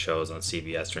these new shows on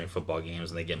CBS during football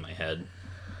games, and they get in my head.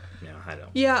 I don't.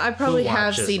 Yeah, I probably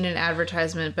have seen an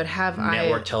advertisement, but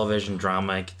network television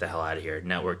drama? Get the hell out of here.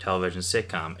 Network television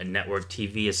sitcom and network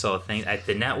TV is still a thing.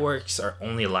 The networks are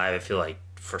only alive, I feel like,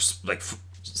 for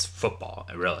football,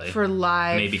 really. For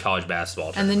live. Maybe college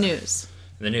basketball. And the news.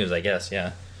 The news, I guess,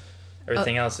 yeah.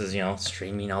 Everything else is,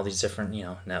 streaming, all these different,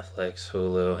 Netflix,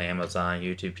 Hulu, Amazon,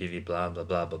 YouTube TV, blah, blah,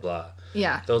 blah, blah, blah.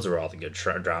 Yeah. Those are all the good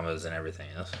dramas and everything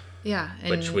else. Yeah.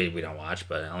 Which we don't watch,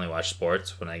 but I only watch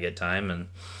sports when I get time and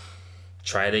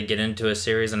try to get into a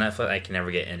series on Netflix. I can never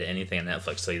get into anything on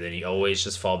Netflix, so then you always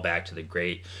just fall back to the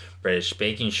Great British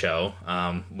Baking Show,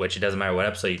 which it doesn't matter what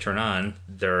episode you turn on,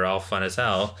 they're all fun as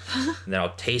hell. And they're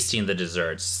all tasting the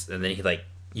desserts, and then he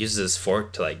uses his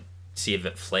fork to see if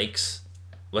it flakes.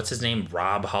 What's his name?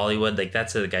 Rob Hollywood.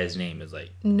 That's the guy's name is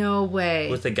No way.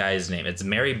 What's the guy's name? It's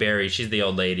Mary Berry. She's the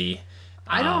old lady.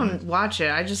 I don't watch it.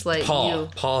 I just Paul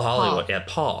Hollywood. Yeah,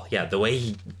 Paul. Yeah, the way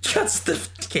he cuts the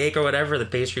cake or whatever, the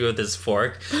pastry with his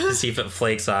fork to see if it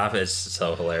flakes off, it's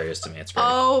so hilarious to me. It's great.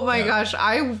 Oh my gosh,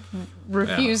 I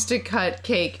refuse to cut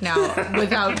cake now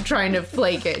without trying to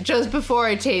flake it just before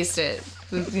I taste it.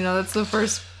 That's the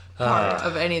first part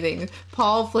of anything.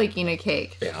 Paul flaking a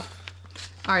cake. Yeah.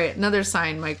 All right, another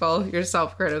sign, Michael. You're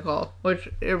self-critical, which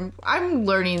I'm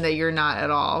learning that you're not at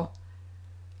all.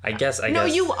 I guess. No,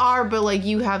 you are, but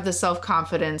you have the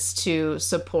self-confidence to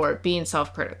support being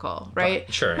self-critical,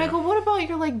 right? Sure. Michael, what about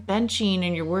your benching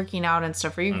and you're working out and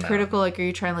stuff? Are you critical? Are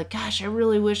you trying gosh, I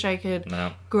really wish I could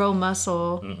grow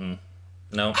muscle?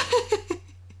 No.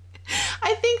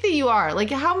 I think that you are.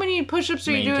 How many push-ups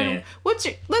are you doing? What's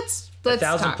your let's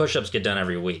 1,000 push-ups get done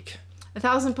every week.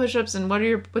 1,000 push-ups, and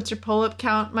what's your pull-up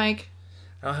count, Mike?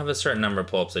 I don't have a certain number of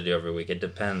pull-ups I do every week. It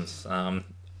depends.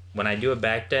 When I do a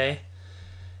back day,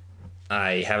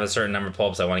 I have a certain number of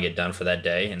pull-ups I want to get done for that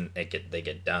day, and they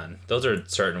get done. Those are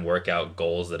certain workout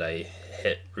goals that I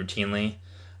hit routinely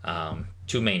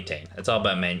to maintain. It's all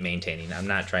about maintaining. I'm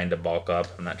not trying to bulk up.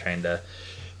 I'm not trying to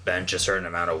bench a certain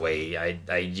amount of weight.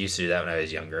 I used to do that when I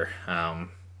was younger.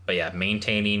 But yeah,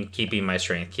 maintaining, keeping my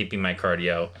strength, keeping my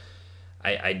cardio.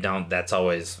 I don't, that's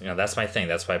always, that's my thing.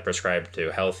 That's why I prescribe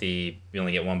to healthy, you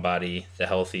only get one body. The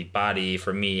healthy body,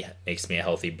 for me, makes me a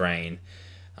healthy brain.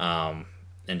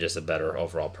 And just a better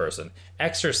overall person.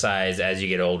 Exercise as you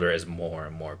get older is more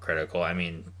and more critical. I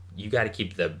mean, you got to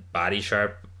keep the body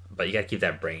sharp, but you got to keep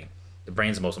that brain. The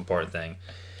brain's the most important thing.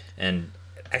 And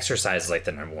exercise is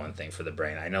the number one thing for the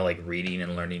brain. I know reading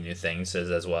and learning new things is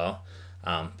as well,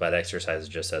 but exercise is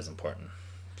just as important.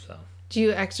 So. Do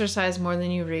you exercise more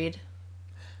than you read?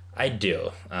 I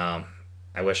do. I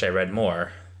wish I read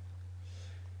more.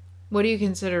 What do you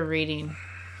consider reading?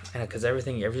 Yeah, because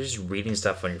you're just reading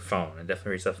stuff on your phone. I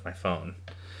definitely read stuff on my phone.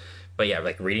 But yeah,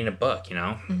 reading a book,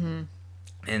 Mm-hmm.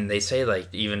 And they say,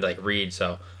 even read,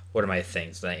 so what are my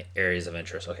things, areas of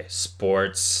interest? Okay,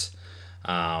 sports,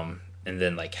 and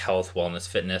then, health, wellness,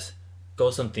 fitness.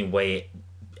 Go something way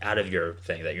out of your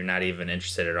thing that you're not even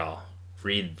interested at all.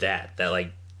 Read that.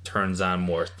 That, turns on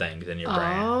more things in your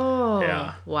brain. Oh,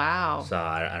 yeah. Wow. So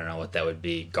I don't know what that would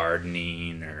be.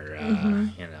 Gardening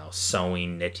or,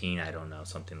 sewing, knitting. I don't know.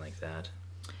 Something like that.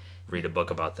 Read a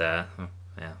book about that.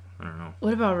 Yeah, I don't know.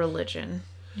 What about religion?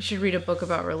 You should read a book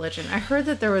about religion. I heard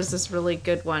that there was this really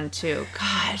good one, too.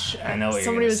 Gosh. I know what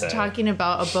somebody you're was talking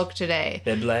about a book today.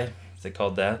 Bible? Is it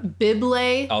called that?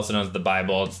 Bible. Also known as the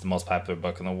Bible. It's the most popular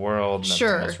book in the world. That's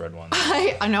sure. the most read one.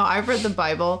 I know. I've read the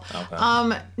Bible.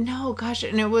 Okay. No, gosh.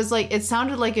 And it was it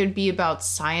sounded like it would be about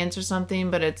science or something,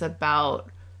 but it's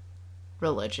about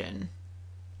religion.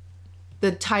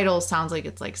 The title sounds like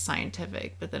it's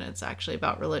scientific, but then it's actually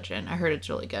about religion. I heard it's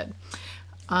really good.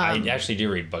 I actually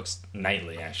do read books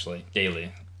nightly,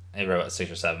 daily. I read about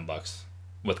 6 or 7 books.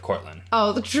 With Cortland.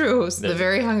 Oh, the truth. The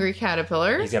Very Hungry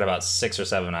Caterpillar. He's got about 6 or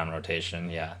 7 on rotation.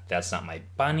 Yeah. That's Not My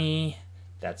Bunny.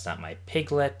 That's Not My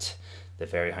Piglet. The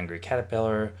Very Hungry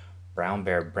Caterpillar. Brown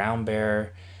Bear.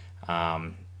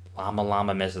 Llama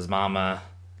Llama Mrs. Mama.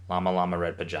 Llama Llama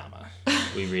Red Pajama.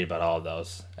 We read about all of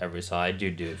those so I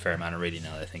do a fair amount of reading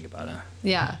now that I think about it.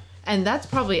 Yeah. And that's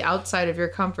probably outside of your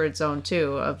comfort zone,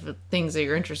 too, of things that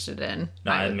you're interested in.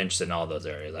 No, I'm interested in all those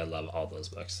areas. I love all those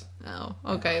books. Oh,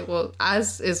 okay. Well,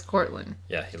 as is Cortland.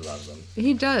 Yeah, he loves them.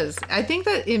 He does. I think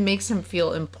that it makes him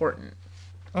feel important.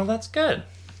 Oh, that's good.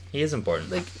 He is important.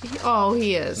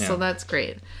 He is. Yeah. So that's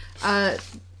great.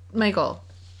 Michael,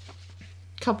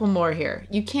 couple more here.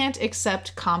 You can't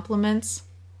accept compliments.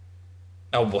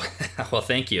 Oh, boy. Well,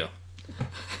 thank you.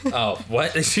 Oh,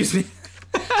 what? Excuse me?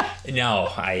 No,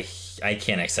 I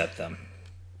can't accept them.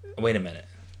 Wait a minute.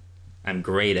 I'm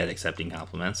great at accepting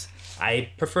compliments. I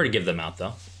prefer to give them out,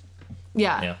 though.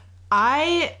 Yeah.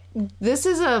 This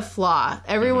is a flaw.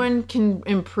 Everyone can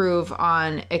improve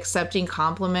on accepting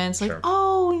compliments. Like,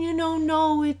 oh,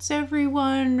 no, it's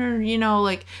everyone. Or,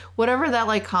 like, whatever that,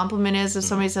 like, compliment is. If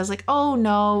somebody says, like, oh,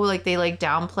 no, like, they, like,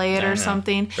 downplay it or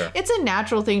something. Sure. It's a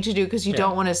natural thing to do because you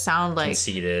don't want to sound, like,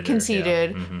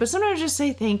 conceited. But sometimes just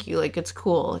say thank you. Like, it's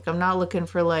cool. Like, I'm not looking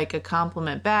for, like, a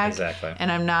compliment back. Exactly. And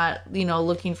I'm not,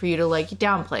 looking for you to, like,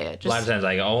 downplay it. A lot of times,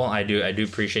 like, oh, I do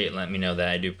appreciate, let me know that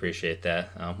I do appreciate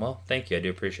that. Well, thank you. I do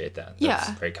appreciate that.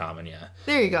 That's very common, yeah.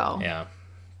 There you go. Yeah.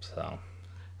 So.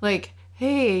 Like,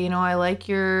 hey, I like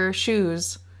your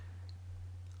shoes.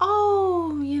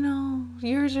 Oh,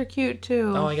 yours are cute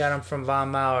too. Oh, I got them from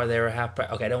Von Mauer. They were half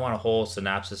price. Okay, I don't want a whole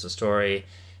synopsis of story.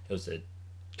 It was a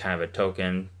kind of a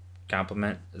token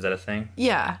compliment. Is that a thing?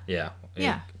 Yeah. Yeah.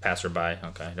 Yeah. Passerby.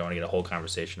 Okay. I don't want to get a whole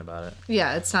conversation about it.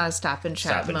 Yeah, it's not a stop and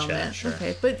chat moment. Chat, sure.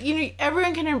 Okay, but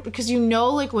everyone can, because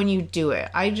like when you do it,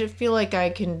 I just feel like I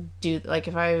can do, like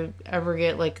if I ever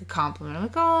get like a compliment, I'm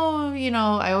like,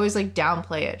 oh, I always like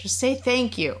downplay it. Just say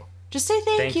thank you. Just say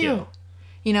thank you.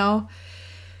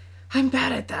 I'm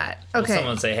bad at that. Okay.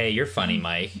 Someone would say, hey, you're funny,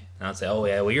 Mike. And I'd say, oh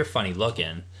yeah, well you're funny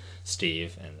looking,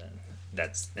 Steve. And then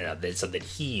that's something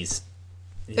he's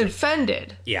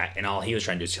offended. Yeah, and all he was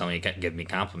trying to do is give me a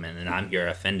compliment, and I'm here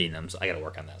offending them, so I got to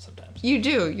work on that sometimes. You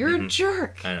do. You're a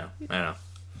jerk. I know.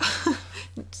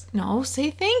 No, say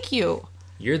thank you.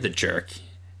 You're the jerk,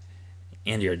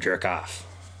 and you're a jerk off.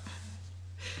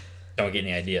 Don't get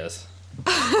any ideas.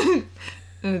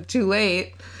 Too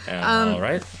late. All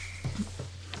right.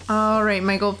 All right,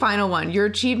 Michael, final one. Your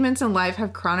achievements in life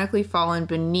have chronically fallen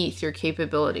beneath your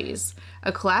capabilities.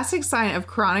 A classic sign of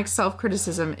chronic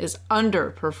self-criticism is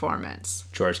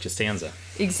underperformance. George Costanza.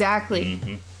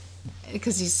 Exactly.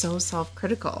 Because he's so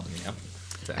self-critical. Yep.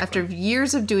 Exactly. After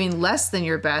years of doing less than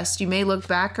your best, you may look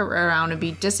back around and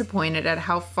be disappointed at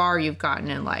how far you've gotten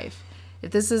in life.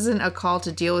 If this isn't a call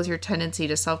to deal with your tendency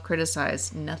to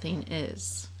self-criticize, nothing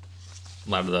is. A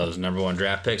lot of those number one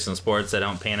draft picks in sports that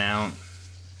don't pan out.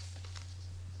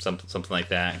 Something like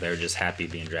that. They were just happy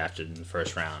being drafted in the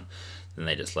first round. Then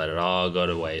they just let it all go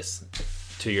to waste.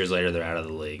 2 years later, they're out of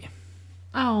the league.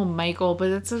 Oh, Michael, but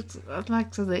it's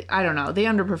actually, I don't know. They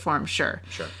underperform, sure.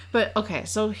 But, okay,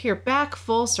 so here, back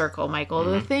full circle, Michael.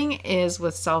 The thing is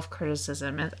with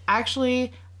self-criticism, and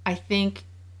actually, I think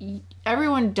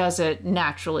everyone does it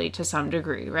naturally to some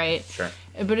degree, right? Sure.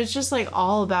 But it's just, like,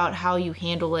 all about how you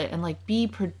handle it and, like, be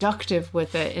productive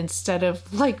with it instead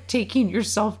of, like, taking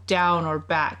yourself down or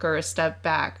back or a step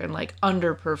back and, like,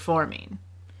 underperforming.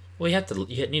 Well,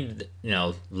 you need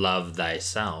to, love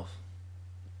thyself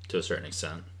to a certain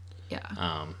extent.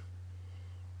 Yeah.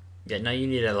 You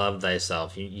need to love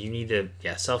thyself. You need to,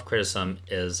 self-criticism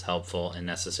is helpful and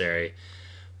necessary,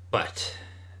 but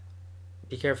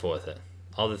be careful with it.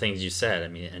 All the things you said,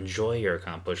 enjoy your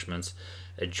accomplishments,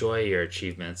 enjoy your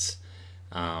achievements.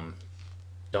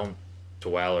 Don't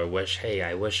dwell or wish, hey,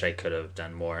 I wish I could have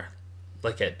done more.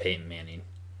 Look at Peyton Manning.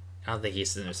 I don't think he's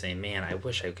sitting there saying, man, I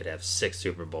wish I could have 6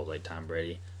 Super Bowls like Tom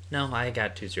Brady. No, I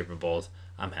got 2 Super Bowls.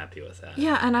 I'm happy with that.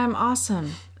 Yeah, and I'm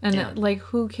awesome. And like,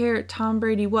 who cares? Tom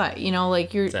Brady, what?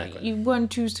 Like you won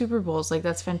 2 Super Bowls. Like,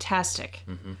 that's fantastic,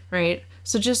 right?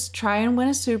 So just try and win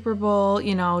a Super Bowl.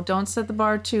 Don't set the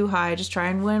bar too high. Just try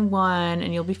and win one,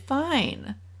 and you'll be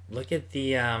fine. Look at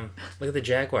the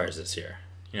Jaguars this year.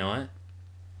 You know what?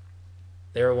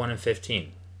 They were 1-15,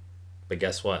 but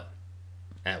guess what?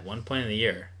 At one point in the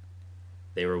year,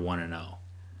 they were 1-0.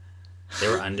 They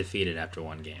were undefeated after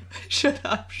one game. Shut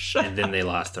up. And then they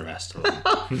lost the rest of them.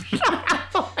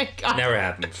 Oh my God. Never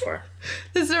happened before.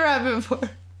 This never happened before.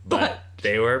 But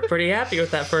they were pretty happy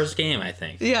with that first game, I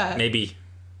think. Yeah. Maybe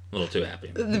a little too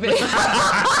happy.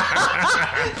 That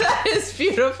is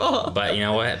beautiful. But you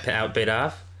know what? How it paid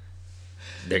off?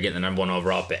 They're getting the number 1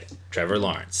 overall pick, Trevor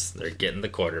Lawrence. They're getting the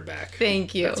quarterback.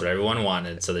 Thank you. That's what everyone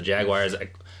wanted. So the Jaguars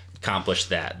accomplished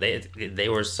that. They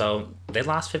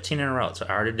lost 15 in a row. It's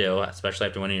hard to do, especially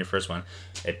after winning your first one.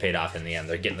 It paid off in the end.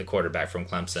 They're getting the quarterback from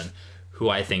Clemson, who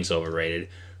I think is overrated,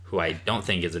 who I don't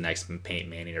think is the next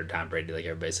Peyton Manning or Tom Brady like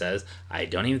everybody says. I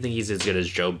don't even think he's as good as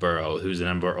Joe Burrow, who's the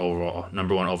number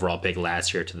 1 overall pick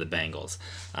last year to the Bengals.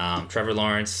 Trevor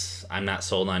Lawrence, I'm not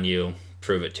sold on you.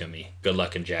 Prove it to me. Good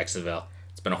luck in Jacksonville.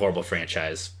 It's been a horrible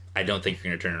franchise. I don't think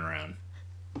you're going to turn it around.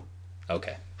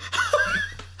 Okay.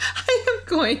 I am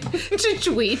going to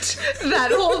tweet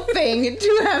that whole thing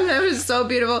to him. That was so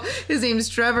beautiful. His name's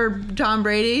Tom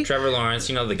Brady. Trevor Lawrence,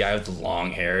 the guy with the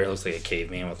long hair. He looks like a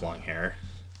caveman with long hair.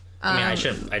 I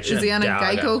shouldn't. Is he on a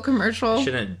Geico commercial? I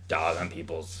shouldn't dog on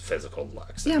people's physical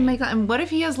looks. Yeah, my God. And what if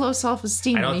he has low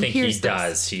self-esteem? I don't think he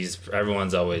does.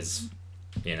 Everyone's always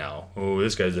You know,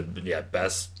 this guy's the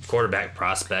best quarterback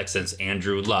prospect since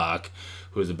Andrew Luck,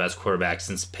 who's the best quarterback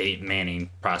since Peyton Manning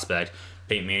prospect.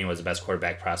 Peyton Manning was the best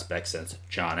quarterback prospect since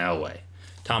John Elway.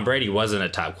 Tom Brady wasn't a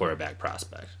top quarterback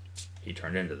prospect. He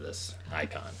turned into this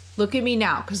icon. Look at me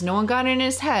now, because no one got in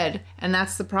his head, and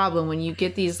that's the problem when you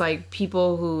get these like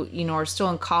people who are still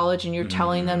in college, and you're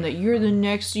telling them that you're the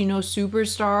next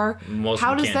superstar.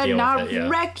 How does that not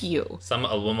wreck you? Most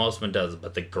of them does,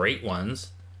 but the great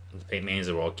ones, the Peyton Mannings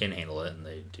of the world, can handle it, and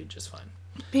they do just fine.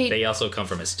 They also come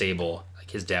from a stable.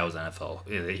 His dad was NFL.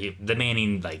 The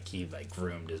Manning, he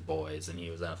groomed his boys, and he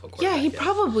was NFL quarterback. Yeah, he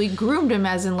probably groomed him,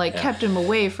 as in kept him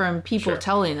away from people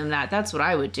telling him that. That's what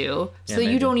I would do. So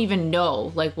you don't even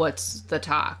know what's the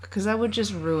talk, because that would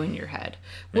just ruin your head.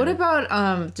 Yeah. What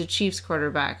about the Chiefs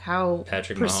quarterback? How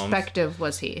Patrick prospective Mahomes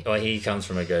was he? Well, he comes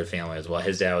from a good family as well.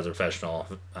 His dad was a professional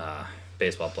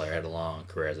baseball player, had a long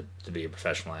career to be a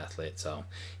professional athlete, so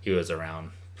he was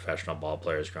around professional ball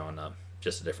players growing up.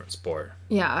 Just a different sport.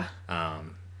 Yeah.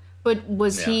 But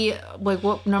was he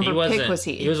what number pick was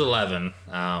he? He was 11.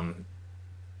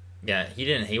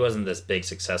 He wasn't this big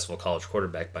successful college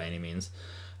quarterback by any means.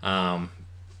 But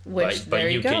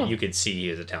you could see he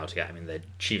was a talented guy. I mean, the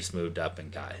Chiefs moved up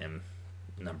and got him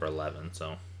number 11.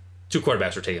 So 2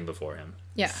 quarterbacks were taken before him.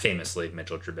 Yeah. Famously,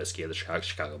 Mitchell Trubisky of the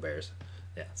Chicago Bears.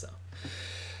 Yeah. So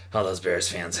all those Bears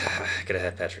fans could have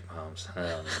had Patrick Mahomes.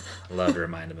 I love to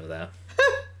remind him of that.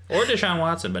 Or Deshaun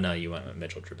Watson, but no, you went with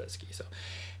Mitchell Trubisky. So,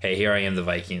 hey, here I am, the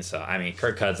Vikings. So, I mean,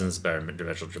 Kirk Cousins is better than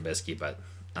Mitchell Trubisky, but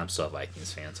I'm still a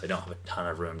Vikings fan, so I don't have a ton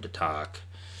of room to talk.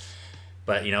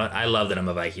 But you know what? I love that I'm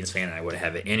a Vikings fan, and I wouldn't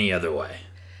have it any other way.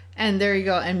 And there you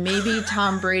go. And maybe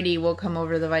Tom Brady will come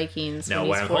over to the Vikings. No,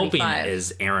 what I'm hoping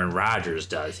is Aaron Rodgers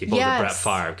does. He pulls a Brett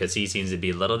Favre, because he seems to be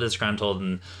a little disgruntled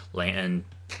and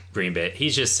Green Bay.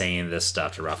 He's just saying this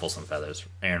stuff to ruffle some feathers.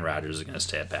 Aaron Rodgers is going to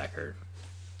stay a Packer.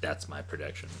 That's my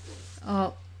prediction.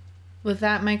 Oh, with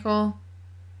that, Michael,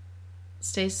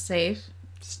 stay safe.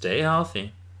 Stay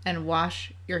healthy. And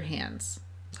wash your hands.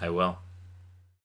 I will.